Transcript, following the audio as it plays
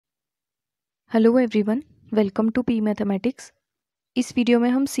Hello everyone, welcome to P mathematics. इस video में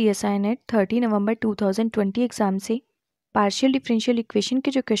हम CSIRnet 30 नवंबर 2020 एग्ज़ाम से पार्शियल डिफरेंशियल इक्वेशन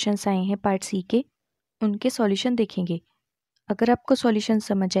के जो क्वेश्चंस आए हैं पार्ट सी के, उनके सॉल्यूशन देखेंगे। अगर आपको सॉल्यूशन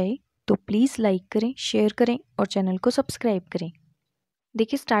समझ आए तो प्लीज़ लाइक करें, शेयर करें और चैनल को सब्सक्राइब करें।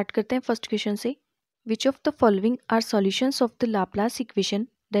 देखिए, स्टार्ट करते हैं फर्स्ट क्वेश्चन से। Which of the following are solutions of the Laplace equation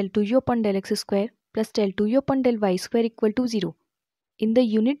del 2u upon del x square plus del 2u upon del y square equal to 0 in the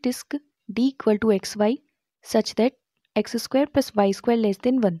unit disk d equal to xy such that x square plus y square less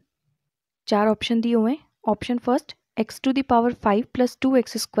than 1। चार option दिए हुए हैं। Option first, x to the power 5 plus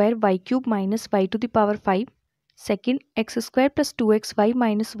 2x square y cube minus y to the power 5। Second, x square plus 2xy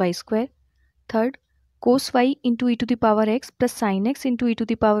minus y square। Third, cos y into e to the power x plus sin x into e to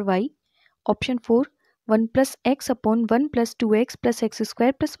the power y। Option four, 1 plus x upon 1 plus 2x plus x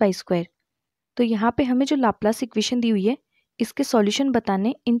square plus y square। तो यहाँ पे हमें जो Laplace equation दी हुई है, इसके solution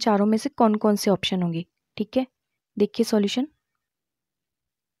बताने इन चारों में से कौन कौन से ऑप्शन होंगे। ठीक है, देखिए सॉल्यूशन।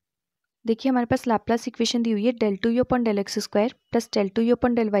 देखिए, हमारे पास लाप्लास इक्वेशन दी हुई है del 2u upon del x square plus del 2u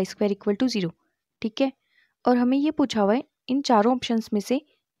upon del y square equal to 0। ठीक है, और हमें ये पूछा हुआ है इन चारों ऑप्शंस में से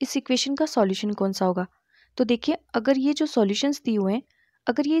इस इक्वेशन का सॉल्यूशन कौन सा होगा। तो देखिए, अगर ये जो सॉल्यूशंस दिए हुए हैं,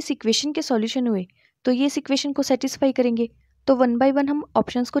 अगर ये इस इक्वेशन के सॉल्यूशन हुए तो ये इस इक्वेशन को सेटिस्फाई करेंगे। तो वन बाय वन हम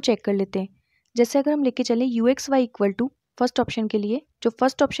ऑप्शंस को चेक कर लेते हैं। जैसे अगर हम लेके चले ux y equal to first option के लिए, जो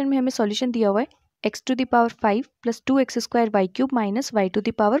फर्स्ट ऑप्शन में हमें सॉल्यूशन दिया हुआ है x to the power 5 plus 2x square Y cube minus Y to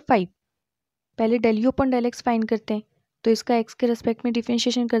the power 5। पहले del u अपन del x फाइंड करते हैं, तो इसका x के रेस्पेक्ट में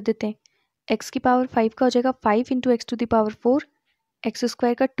डिफरेंशिएशन कर देते हैं। x की पावर 5 का हो जाएगा 5 into x to the power 4, x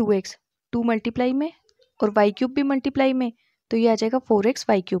square का 2x, 2 मल्टीप्लाई में और वाई क्यूब भी मल्टीप्लाई में, तो ये आ जाएगा 4x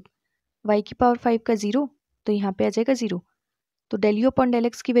वाई क्यूब। वाई की पावर 5 का 0, तो यहाँ पे आ जाएगा 0। तो del u अपन del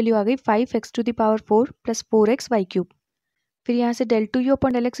x की वैल्यू आ गई 5x to the power 4 plus 4x Y cube. फिर यहाँ से del 2u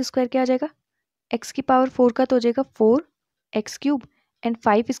अपन del x स्क्वायर क्या आ जाएगा, x की पावर 4 का तो हो जाएगा 4x क्यूब एंड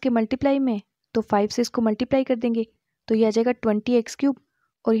 5 इसके मल्टीप्लाई में, तो 5 से इसको मल्टीप्लाई कर देंगे, तो ये आ जाएगा 20x क्यूब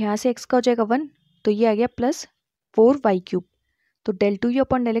और यहाँ से x का हो जाएगा 1, तो ये आ गया प्लस 4y क्यूब। तो del 2u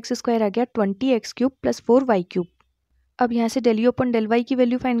अपन del x स्क्वायर आ गया 20x cube plus 4y cube. अब यहाँ से del u अपन del y की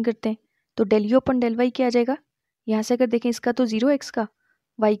वैल्यू फाइंड करते हैं। तो del u अपन del y क्या आ जाएगा, यहाँ से अगर देखें इसका तो 0x का,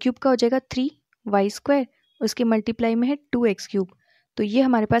 y क्यूब का हो जाएगा 3y स्क्वायर, उसके मल्टीप्लाई में है 2x क्यूब, तो ये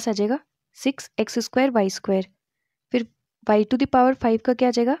हमारे पास आ जाएगा 6x स्क्वायर वाई स्क्वायर। फिर y टू द पावर 5 का क्या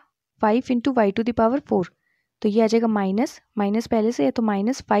आ जाएगा 5 into Y to the power 4, तो ये आ जाएगा माइनस, माइनस पहले से है तो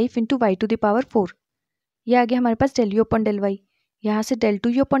minus 5 into Y to the power 4। ये आ गया हमारे पास del u अपन del y। यहाँ से del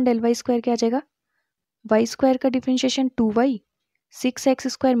 2u अपन del y स्क्वायर क्या आ जाएगा, वाई स्क्वायर का differentiation 2y, 6x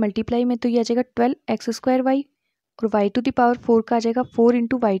square multiply में, तो ये आ जाएगा 12x स्क्वायर वाई, और वाई टू द पावर 4 का आ जाएगा 4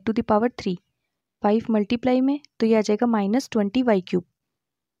 into Y to the power 3, 5 multiply में, तो ये आ जाएगा माइनस 20y क्यूब।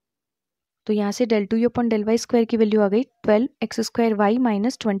 तो यहाँ से del 2u अपन del y स्क्वायर की वैल्यू आ गई 12x square Y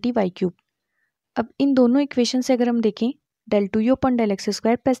minus 20y cube. अब इन दोनों इक्वेशन से अगर हम देखें del 2u अपन del x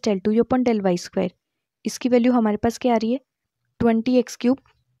square plus del 2u अपन del y स्क्वायर, इसकी वैल्यू हमारे पास क्या आ रही है 20x cube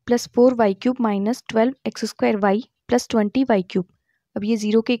plus 4y cube minus 12x square Y plus 20y cube. अब ये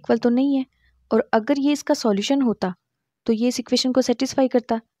 0 के इक्वल तो नहीं है, और अगर ये इसका सॉल्यूशन होता तो ये इस इक्वेशन को सेटिस्फाई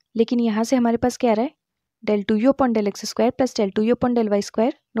करता, लेकिन यहाँ से हमारे पास क्या आ रहा है del 2u upon del x square plus del 2u upon del y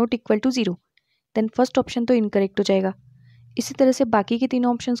square not equal to 0। Then first option तो इनकरेक्ट हो जाएगा। इसी तरह से बाकी के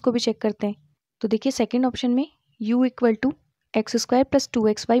तीनों ऑप्शंस को भी चेक करते हैं। तो देखिए, सेकंड ऑप्शन में u equal to x square plus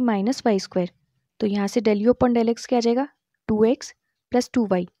 2xy minus Y square, तो यहाँ से del u अपन del x क्या आ जाएगा 2x plus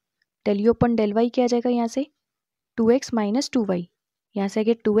 2y, del u अपन del y क्या आ जाएगा यहाँ से 2x माइनस 2y, यहाँ से आ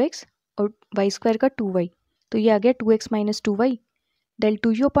गया 2x और y स्क्वायर का 2y, तो ये आ गया 2x minus 2y। del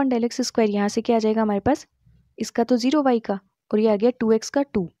 2u अपन del x स्क्वायर यहाँ से क्या आ जाएगा हमारे पास, इसका तो 0y का, और ये आ गया 2x का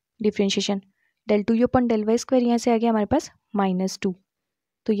 2 डिफ्रेंशिएशन, del 2u अपन del y स्क्वायर यहाँ से आ गया हमारे पास माइनस 2,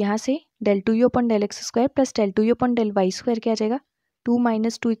 तो यहाँ से del 2u अपन del x square plus del 2u अपन del y स्क्वायर क्या आ जाएगा 2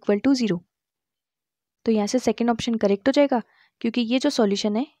 माइनस 2 इक्वल टू 0। तो यहाँ से सेकेंड ऑप्शन करेक्ट हो जाएगा, क्योंकि ये जो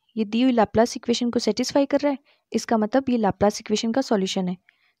सॉल्यूशन है ये दी हुई लाप्लास इक्वेशन को सेटिस्फाई कर रहा है, इसका मतलब ये लाप्लास इक्वेशन का सॉल्यूशन है,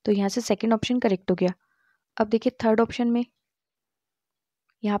 तो यहाँ से सेकेंड ऑप्शन करेक्ट हो गया। अब देखिए थर्ड ऑप्शन में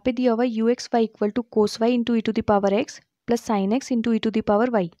यहाँ पे दिया हुआ ux y equal to cos y into E to the power x plus sine x into E to the power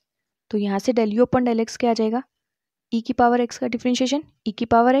Y, तो यहाँ से del u अपन del x क्या आ जाएगा e की पावर x का डिफरेंशिएशन e की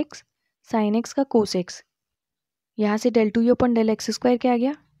पावर x साइन x का कोस x, यहाँ से del 2u अपन del x स्क्वायर क्या आ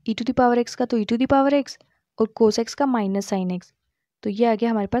गया e to the power x का तो e to the power x और कोस x का माइनस साइन x, तो ये आ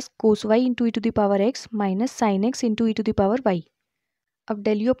गया हमारे पास कोस y into E to the power x minus sign x into E to the power y। अब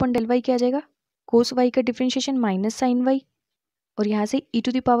del u अपन del y क्या आ जाएगा कोस y का डिफरेंशिएशन माइनस साइन y, और यहाँ से e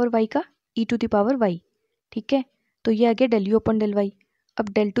to the power y का e to the power y। ठीक है, तो ये आ गया del u अपन del y। अब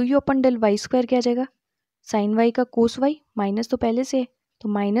del to you upon del Y square क्या आ जाएगा, साइन वाई का कोस वाई माइनस तो पहले से है तो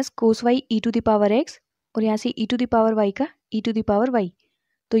minus cos y E to the power x और यहाँ से ई टू द पावर वाई का ई टू द पावर वाई,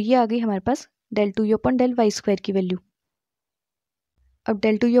 तो ये आ गई हमारे पास del to you upon del Y square की वैल्यू। अब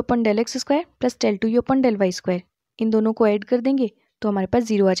del to you upon del x square plus del to you upon del Y square, इन दोनों को add कर देंगे तो हमारे पास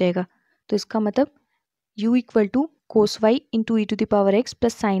 0 आ जाएगा। तो इसका मतलब u equal to cos y into E to the power x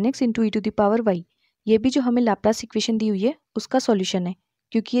plus sine x into E to the power Y, ये भी जो हमें लाप्लास इक्वेशन दी हुई है उसका सॉल्यूशन है।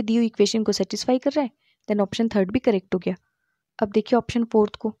 क्योंकि ये दी हुई इक्वेशन को सेटिस्फाई कर रहा है देन ऑप्शन थर्ड भी करेक्ट हो गया। अब देखिए ऑप्शन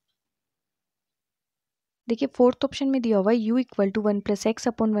फोर्थ को, देखिए फोर्थ ऑप्शन में दिया हुआ है u equal to 1 plus x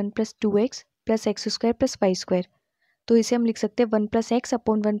upon 1 plus 2x plus x square plus Y square, तो इसे हम लिख सकते हैं 1 plus x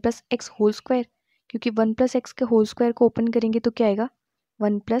upon 1 plus x whole square, क्योंकि 1 प्लस एक्स के होल स्क्वायर को ओपन करेंगे तो क्या आएगा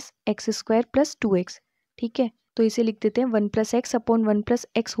 1 plus x square plus 2x। ठीक है, तो इसे लिख देते हैं 1 plus x upon 1 plus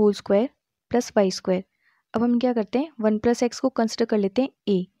x whole square plus Y square. अब हम क्या करते हैं 1 प्लस एक्स को कंसिडर कर लेते हैं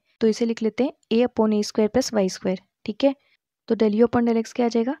a, तो इसे लिख लेते हैं a upon A square plus Y square. ठीक है, तो del u upon del x क्या आ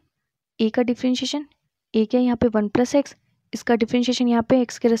जाएगा, a का डिफ्रेंशिएशन, a क्या यहाँ पे 1 प्लस एक्स, इसका डिफ्रेंशिएशन यहाँ पे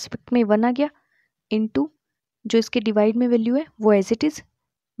x के रेस्पेक्ट में 1 आ गया, इनटू जो इसके डिवाइड में वैल्यू है वो एज इट इज़,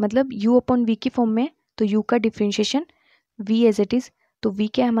 मतलब u अपॉन v की फॉर्म में है तो u का differentiation v as it is, तो v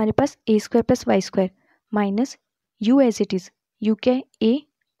क्या है हमारे पास a square plus Y square minus u as it is, u क्या है a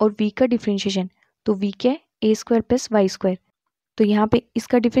और v का डिफ्रेंशिएशन, तो v क्या है a square plus Y square, तो यहाँ पे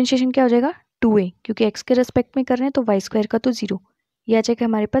इसका डिफ्रेंशिएशन क्या हो जाएगा 2a, क्योंकि x के रेस्पेक्ट में कर रहे हैं तो वाई स्क्वायर का तो 0, यह आ जाएगा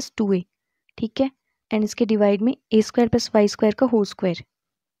हमारे पास 2a। ठीक है, एंड इसके डिवाइड में a square plus Y square का होल स्क्वायर,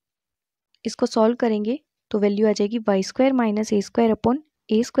 इसको सॉल्व करेंगे तो वैल्यू आ जाएगी वाई स्क्वायर माइनस ए स्क्वायर अपॉन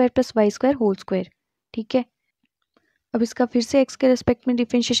ए square plus Y square whole square. ठीक है, अब इसका फिर से x के रेस्पेक्ट में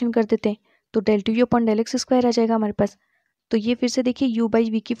डिफ्रेंशिएशन कर देते हैं तो del to you upon del x square आ जाएगा हमारे पास, तो ये फिर से देखिए u बाई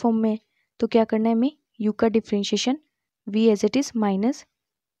वी की फॉर्म में है, तो क्या करना है हमें u का differentiation v as it is minus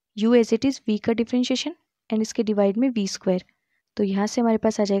u as it is v का डिफ्रेंशिएशन एंड इसके डिवाइड में v स्क्वायर, तो यहाँ से हमारे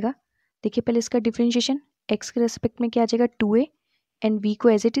पास आ जाएगा, देखिए पहले इसका डिफ्रेंशिएशन x के रेस्पेक्ट में क्या आ जाएगा 2a एंड v को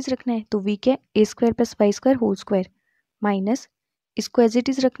एज इट इज़ रखना है, तो v क्या है a square plus Y square whole square minus इसको एज इट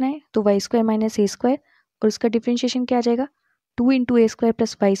इज़ रखना है तो वाई स्क्वायर माइनस ए स्क्वायर, और इसका डिफ्रेंशिएशन क्या आ जाएगा 2 इंटू ए square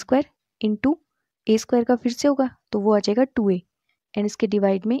plus Y square into ए स्क्वायर का फिर से होगा तो वो आ जाएगा 2a एंड इसके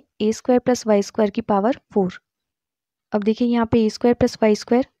डिवाइड में ए स्क्वायर प्लस वाई स्क्वायर की पावर 4। अब देखिए यहाँ पे ए स्क्वायर प्लस वाई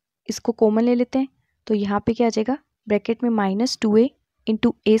स्क्वायर इसको कॉमन ले लेते हैं तो यहाँ पे क्या आ जाएगा ब्रैकेट में माइनस 2a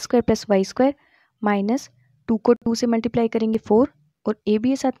इंटू ए square plus Y square minus 2 को 2 से मल्टीप्लाई करेंगे 4 और a भी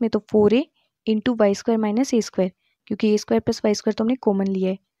है साथ में तो 4a into Y square minus ए स्क्वायर, क्योंकि ए स्क्वायर प्लस वाई स्क्वायर तो हमने कॉमन लिया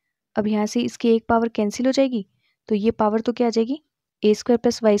है। अब यहाँ से इसकी एक पावर कैंसिल हो जाएगी तो ये पावर तो क्या आ जाएगी ए square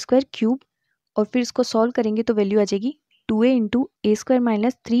plus Y square cube, और फिर इसको सॉल्व करेंगे तो वैल्यू आ जाएगी 2a इंटू ए square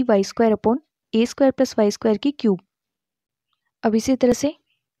minus 3 Y square upon ए स्क्वायर प्लस वाई स्क्वायर की क्यूब। अब इसी तरह से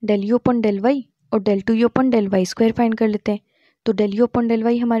del u upon del y और del to you upon del y square find कर लेते हैं, तो del u upon del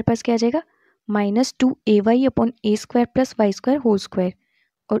y हमारे पास क्या आ जाएगा माइनस 2ay अपॉन ए square plus Y square whole square,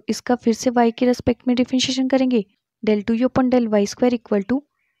 और इसका फिर से y के रेस्पेक्ट में डिफ्रेंशिएशन करेंगे del to you upon del y square equal to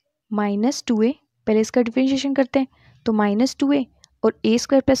minus 2a, पहले इसका डिफ्रेंशिएशन करते हैं तो माइनस 2a और ए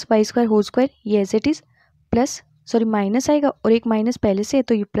square plus Y square whole square ये as it is plus sorry minus आएगा और एक माइनस पहले से है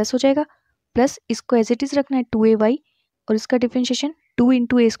तो ये प्लस हो जाएगा, प्लस इसको एज इट इज़ रखना है 2ay और इसका डिफ्रेंशिएशन 2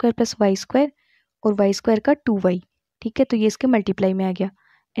 इंटू ए स्क्वायर प्लस वाई स्क्वायर और वाई स्क्वायर का 2y। ठीक है, तो ये इसके मल्टीप्लाई में आ गया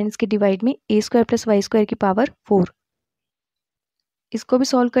एंड इसके डिवाइड में ए स्क्वायर प्लस वाई स्क्वायर की पावर 4। इसको भी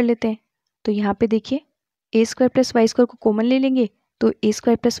सॉल्व कर लेते हैं तो यहाँ पे देखिए ए स्क्वायर प्लस वाई स्क्वायर को कॉमन ले लेंगे तो ए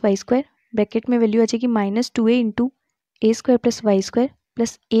square plus Y square bracket में वैल्यू आ जाएगी minus 2a into A square plus Y square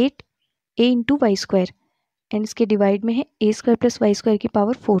plus 8a into Y square and इसके डिवाइड में है ए स्क्वायर प्लस वाई स्क्वायर की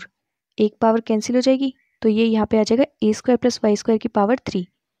पावर 4, एक पावर कैंसिल हो जाएगी तो ये यहाँ पे आ जाएगा ए स्क्वायर प्लस वाई स्क्वायर की पावर 3।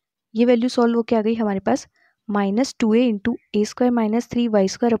 ये वैल्यू सॉल्व होकर आ गई हमारे पास माइनस 2a इंटू ए square minus 3 Y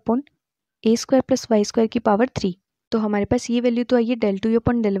square upon ए स्क्वायर प्लस वाई स्क्वायर की पावर 3। तो हमारे पास ये वैल्यू तो आई है del to you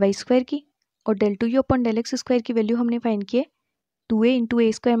upon del Y square की, और del to you upon del x square की वैल्यू हमने फाइंड की है 2a इंटू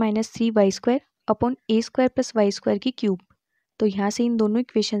ए square minus 3 Y square upon ए स्क्वायर प्लस वाई स्क्वायर की क्यूब। तो यहाँ से इन दोनों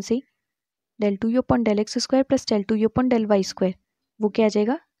इक्वेशन से del to you upon del x square plus del to you upon del Y square वो क्या आ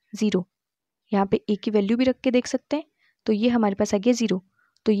जाएगा 0। यहाँ पे a की वैल्यू भी रख के देख सकते हैं तो ये हमारे पास आ गया 0,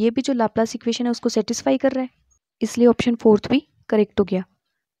 तो ये भी जो लाप्लास इक्वेशन है उसको सेटिस्फाई कर रहा है, इसलिए ऑप्शन फोर्थ भी करेक्ट हो गया।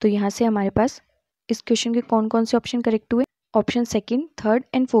 तो यहाँ से हमारे पास इस क्वेश्चन के कौन कौन से ऑप्शन करेक्ट हुए, option second, third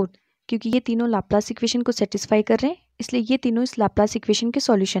and fourth, क्योंकि ये तीनों लाप्लास इक्वेशन को सेटिस्फाई कर रहे हैं इसलिए ये तीनों इस लाप्लास इक्वेशन के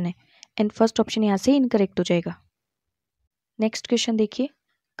सॉल्यूशन है एंड फर्स्ट ऑप्शन यहाँ से इनकरेक्ट हो जाएगा। नेक्स्ट क्वेश्चन देखिए,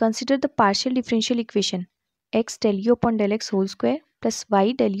 consider the partial differential equation x del u upon del x whole square plus y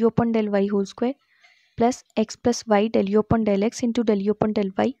del u upon del y whole square plus x plus Y del you upon del x into del you upon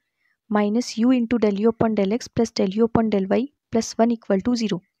del Y minus you into del you upon del x plus del you upon del Y plus 1 equal to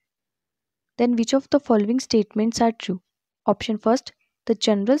 0. Then which of the following statements are true? Option first, the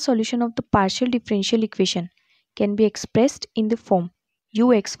general solution of the partial differential equation can be expressed in the form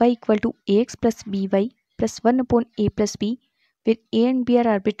uxy equal to ax plus by plus 1 upon a plus b, where a and b are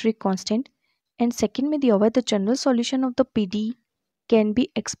arbitrary constant. And second में दिया हुआ है the general solution of the PD can be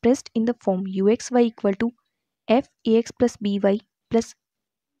expressed in the form uxy equal to f ax plus by plus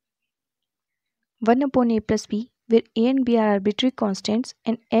 1 upon a plus b, where a and b are arbitrary constants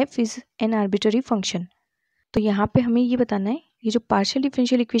and f is an arbitrary function. तो यहाँ पे हमें ये बताना है ये जो partial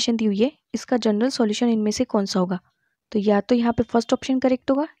differential equation दी हुई है इसका जनरल सॉल्यूशन इनमें से कौन सा होगा. तो या तो यहाँ पे फर्स्ट ऑप्शन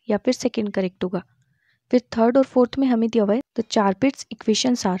करेक्ट होगा या फिर सेकंड करेक्ट होगा. फिर थर्ड और फोर्थ में हमें दिया हुआ है द चारपिट्स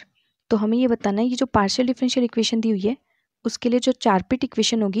इक्वेशंस आर. तो हमें ये बताना है ये जो पार्शियल डिफरेंशियल इक्वेशन दी हुई है उसके लिए जो चारपिट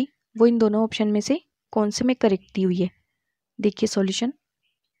इक्वेशन होगी वो इन दोनों ऑप्शन में से कौन से में करेक्ट दी हुई है. देखिए सॉल्यूशन.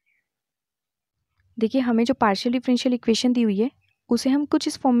 देखिए हमें जो पार्शियल डिफरेंशियल इक्वेशन दी हुई है उसे हम कुछ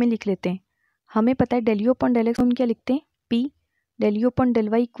इस फॉर्म में लिख लेते हैं. हमें पता है del you upon del x हम क्या लिखते हैं P del you upon del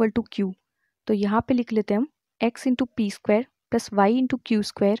Y equal to Q. तो यहाँ पे लिख लेते हैं हम x into P square plus Y into Q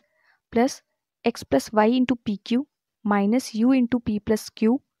square plus x plus Y into P Q minus you into P plus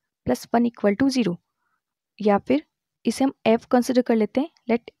Q plus 1 equal to 0. या फिर इसे हम एफ कंसिडर कर लेते हैं.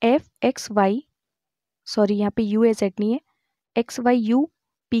 Late F x Y sorry यहाँ पे you as add नहीं है x why U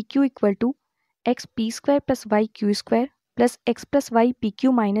P Q equal to x P square plus Y Q square plus x plus Y P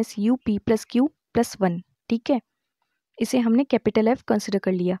Q minus U P plus Q plus 1. ठीक है, इसे हमने capital F consider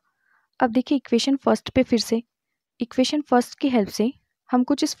कर लिया. अब देखिए इक्वेशन फर्स्ट पे फिर से इक्वेशन फर्स्ट की हेल्प से हम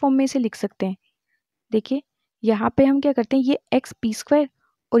कुछ इस फॉर्म में इसे लिख सकते हैं. देखिए यहाँ पे हम क्या करते हैं ये एक्स पी स्क्वायर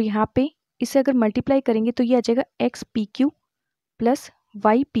और यहाँ पे इसे अगर मल्टीप्लाई करेंगे तो ये आ जाएगा x P Q plus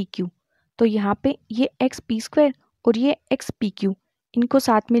Y P Q. तो यहाँ पे ये एक्स पी स्क्वायर और ये एक्स पी क्यू इनको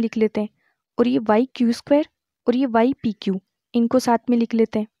साथ में लिख लेते हैं और ये वाई क्यू स्क्वायर और ये वाई पी क्यू इनको साथ में लिख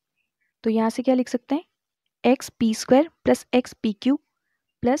लेते हैं. तो यहाँ से क्या लिख सकते हैं x P square plus x P Q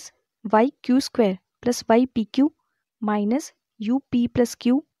plus Y Q square plus Y P Q minus U P plus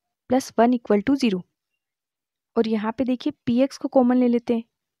Q plus 1 equal to 0. और यहाँ पे देखिए पी एक्स को कॉमन ले लेते हैं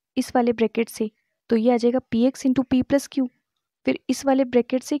इस वाले ब्रैकेट से. तो ये आ जाएगा P x into P plus Q. फिर इस वाले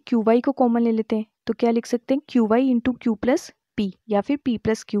ब्रैकेट से क्यू वाई को कॉमन ले लेते हैं तो क्या लिख सकते हैं Q Y into Q plus P या फिर पी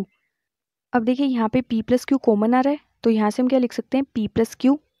प्लस क्यू. अब देखिए यहाँ पे पी प्लस क्यू कॉमन आ रहा है तो यहाँ से हम क्या लिख सकते हैं P plus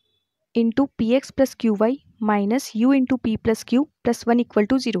Q into P x plus Q Y minus you into P plus Q plus 1 equal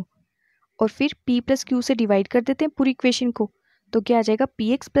to 0. और फिर पी प्लस क्यू से डिवाइड कर देते हैं पूरी इक्वेशन को. तो क्या आ जाएगा P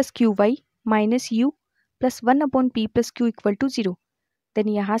x plus Q Y minus you plus 1 upon P plus Q equal to 0. Then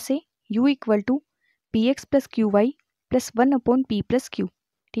यहाँ से u equal to P x plus Q Y plus 1 upon P plus Q.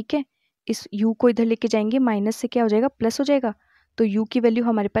 ठीक है, इस u को इधर लेके जाएंगे माइनस से क्या हो जाएगा प्लस हो जाएगा. तो u की वैल्यू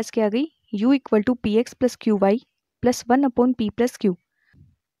हमारे पास क्या आ गई u equal to P x plus Q Y plus 1 upon P plus Q.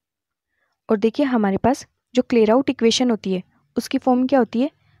 और देखिए हमारे पास जो क्लियर आउट इक्वेशन होती है उसकी फॉर्म क्या होती है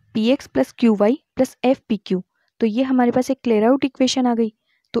P x plus Q Y plus F P Q. तो ये हमारे पास एक क्लियर आउट इक्वेशन आ गई.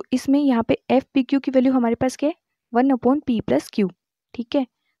 तो इसमें यहाँ पे एफ पी क्यू की वैल्यू हमारे पास क्या है 1 अपॉन पी प्लस क्यू. ठीक है,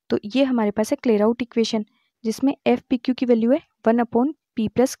 तो ये हमारे पास है क्लियर आउट इक्वेशन जिसमें एफ पी क्यू की वैल्यू है 1 अपॉन पी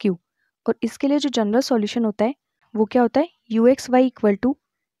प्लस क्यू. और इसके लिए जो जनरल सॉल्यूशन होता है वो क्या होता है you x Y equal to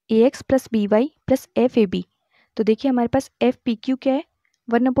A x plus B Y plus F A B. तो देखिए हमारे पास एफ पी क्यू क्या है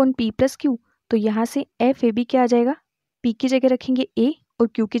 1 अपॉन पी प्लस क्यू. तो यहाँ से एफ ए बी क्या आ जाएगा पी की जगह रखेंगे ए और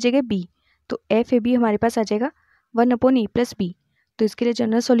क्यू की जगह बी. तो एफ ए बी हमारे पास आ जाएगा 1 अपॉन ए प्लस बी. तो इसके लिए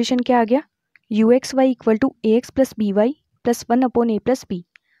जनरल सॉल्यूशन क्या आ गया you x Y equal to A x plus B Y plus 1 upon A plus B.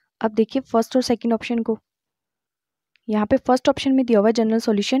 अब देखिए फर्स्ट और सेकंड ऑप्शन को. यहाँ पे फर्स्ट ऑप्शन में दिया हुआ है general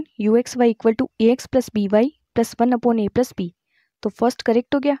solution you x Y equal to A x plus B Y plus 1 upon A plus B. तो फर्स्ट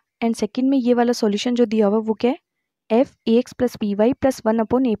करेक्ट हो गया. एंड सेकंड में ये वाला सॉल्यूशन जो दिया हुआ वो क्या है F A x plus B Y plus 1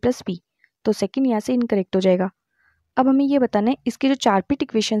 upon A plus B. तो सेकंड यहाँ से इनकरेक्ट हो जाएगा. अब हमें ये बताना है इसके जो चारपिट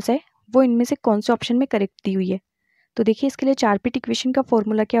इक्वेशंस है वो इनमें से कौन से ऑप्शन में करेक्ट दी हुई है. तो देखिए इसके लिए चारपिट इक्वेशन का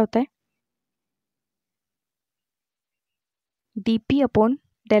फॉर्मूला क्या होता है D P upon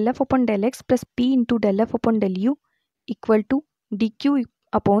del F upon del x plus P into del F upon del you equal to D Q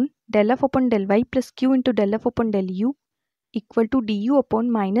upon del F upon del Y plus Q into del F upon del you equal to D you upon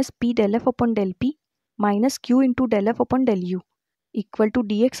minus P del F upon del P minus Q into del F upon del you equal to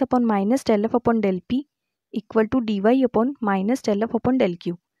D x upon minus del F upon del P equal to D Y upon minus del F upon del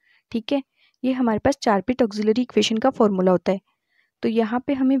Q. ठीक है, ये हमारे पास Charpit auxiliary equation का formula होता है. तो यहाँ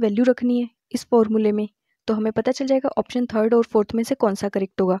पे हमें वैल्यू रखनी है इस फॉर्मूले में. तो हमें पता चल जाएगा ऑप्शन थर्ड और फोर्थ में से कौन सा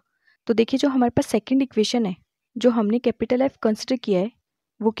करेक्ट होगा. तो देखिए जो हमारे पास सेकंड इक्वेशन है जो हमने कैपिटल एफ कंसिडर किया है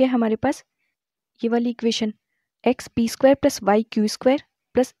वो क्या है हमारे पास ये वाली equation x P square plus Y Q square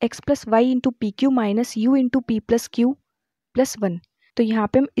plus x plus Y into P Q minus you into P plus Q plus 1। तो यहाँ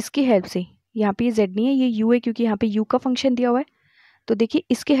पे हम इसकी हेल्प से, यहाँ पे ये z नहीं है ये u है क्योंकि यहाँ पे u का फंक्शन दिया हुआ है, तो देखिए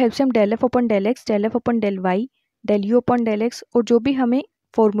इसके हेल्प से हम del F upon del x, del F upon del Y, del you upon del x और जो भी हमें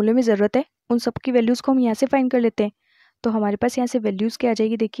फॉर्मूले में ज़रूरत है उन सब की वैल्यूज़ को हम यहाँ से फाइंड कर लेते हैं। तो हमारे पास यहाँ से वैल्यूज़ क्या आ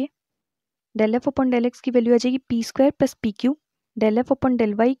जाएगी, देखिए डेल एफ अपन डेल एक्स की वैल्यू आ जाएगी P square plus P Q, del F upon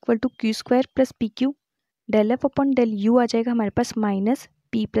del Y equal to Q square plus P Q, del F upon del you आ जाएगा हमारे पास माइनस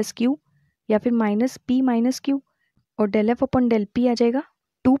पी प्लस क्यू या फिर minus P minus Q, और del F अपन del P आ जाएगा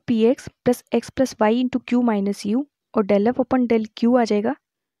 2px plus Y into Q minus you, और del F अपन del Q आ जाएगा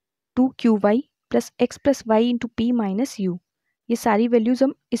 2qy plus Y into P minus you. ये सारी वैल्यूज़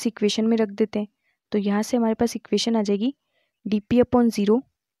हम इस इक्वेशन में रख देते हैं। तो यहाँ से हमारे पास इक्वेशन आ जाएगी डी अपॉन 0।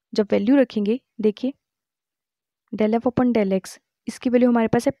 जब वैल्यू रखेंगे देखिए डेल एफ अपन डेल एक्स, इसकी वैल्यू हमारे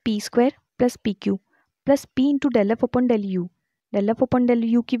पास है P square plus P Q plus P into del F upon del you. Del F upon del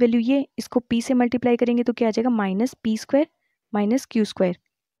you की वैल्यू ये, इसको पी से मल्टीप्लाई करेंगे तो क्या आ जाएगा minus P square minus Q square,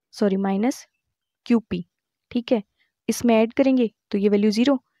 sorry minus Q P. ठीक है, इसमें ऐड करेंगे तो ये वैल्यू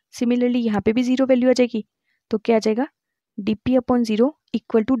 0, सिमिलरली यहाँ पे भी 0 वैल्यू आ जाएगी। तो क्या आ जाएगा D P upon 0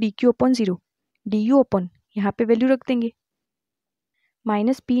 equal to D Q upon 0, D you upon यहाँ पे वैल्यू रख देंगे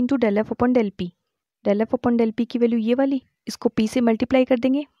minus P into del F upon del P. Del F upon del P की वैल्यू ये वाली, इसको पी से मल्टीप्लाई कर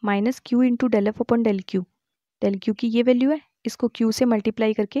देंगे minus Q into del F upon del Q. Del Q की ये वैल्यू है, इसको क्यू से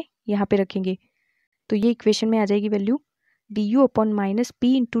मल्टीप्लाई करके यहाँ पे रखेंगे तो ये इक्वेशन में आ जाएगी value D you upon minus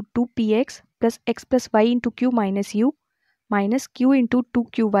P into 2px plus Y into Q minus you minus Q into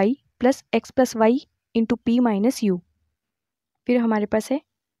 2qy plus x plus Y into P minus you. फिर हमारे पास है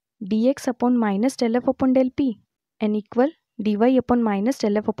D x upon minus del F upon del P N equal D Y upon minus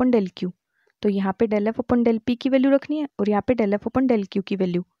del F upon del Q. तो यहाँ पे del F upon del P की value रखनी है और यहाँ पे del F upon del Q की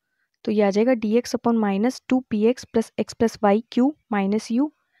वैल्यू, तो ये आ जाएगा D x upon minus 2px plus Y Q minus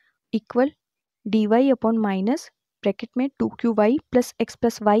you equal D Y upon minus bracket में 2qy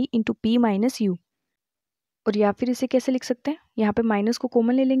plus Y into P minus you. और या फिर इसे कैसे लिख सकते हैं, यहाँ पे माइनस को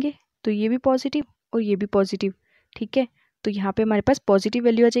कॉमन ले लेंगे तो ये भी पॉजिटिव और ये भी पॉजिटिव। ठीक है, तो यहाँ पे हमारे पास पॉजिटिव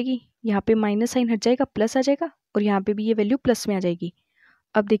वैल्यू आ जाएगी, यहाँ पे माइनस साइन हट जाएगा प्लस आ जाएगा और यहाँ पे भी ये वैल्यू प्लस में आ जाएगी।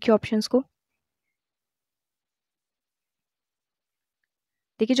 अब देखिए ऑप्शंस को,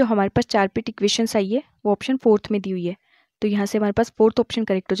 देखिए जो हमारे पास चारपिट इक्वेशंस आई है वो ऑप्शन 4th में दी हुई है, तो यहाँ से हमारे पास 4th ऑप्शन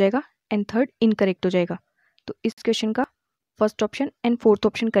करेक्ट हो जाएगा एंड 3rd इनकरेक्ट हो जाएगा। तो इस क्वेश्चन का first option and 4th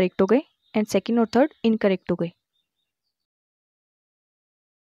option correct हो गए एंड 2nd और 3rd इनकरेक्ट हो गए।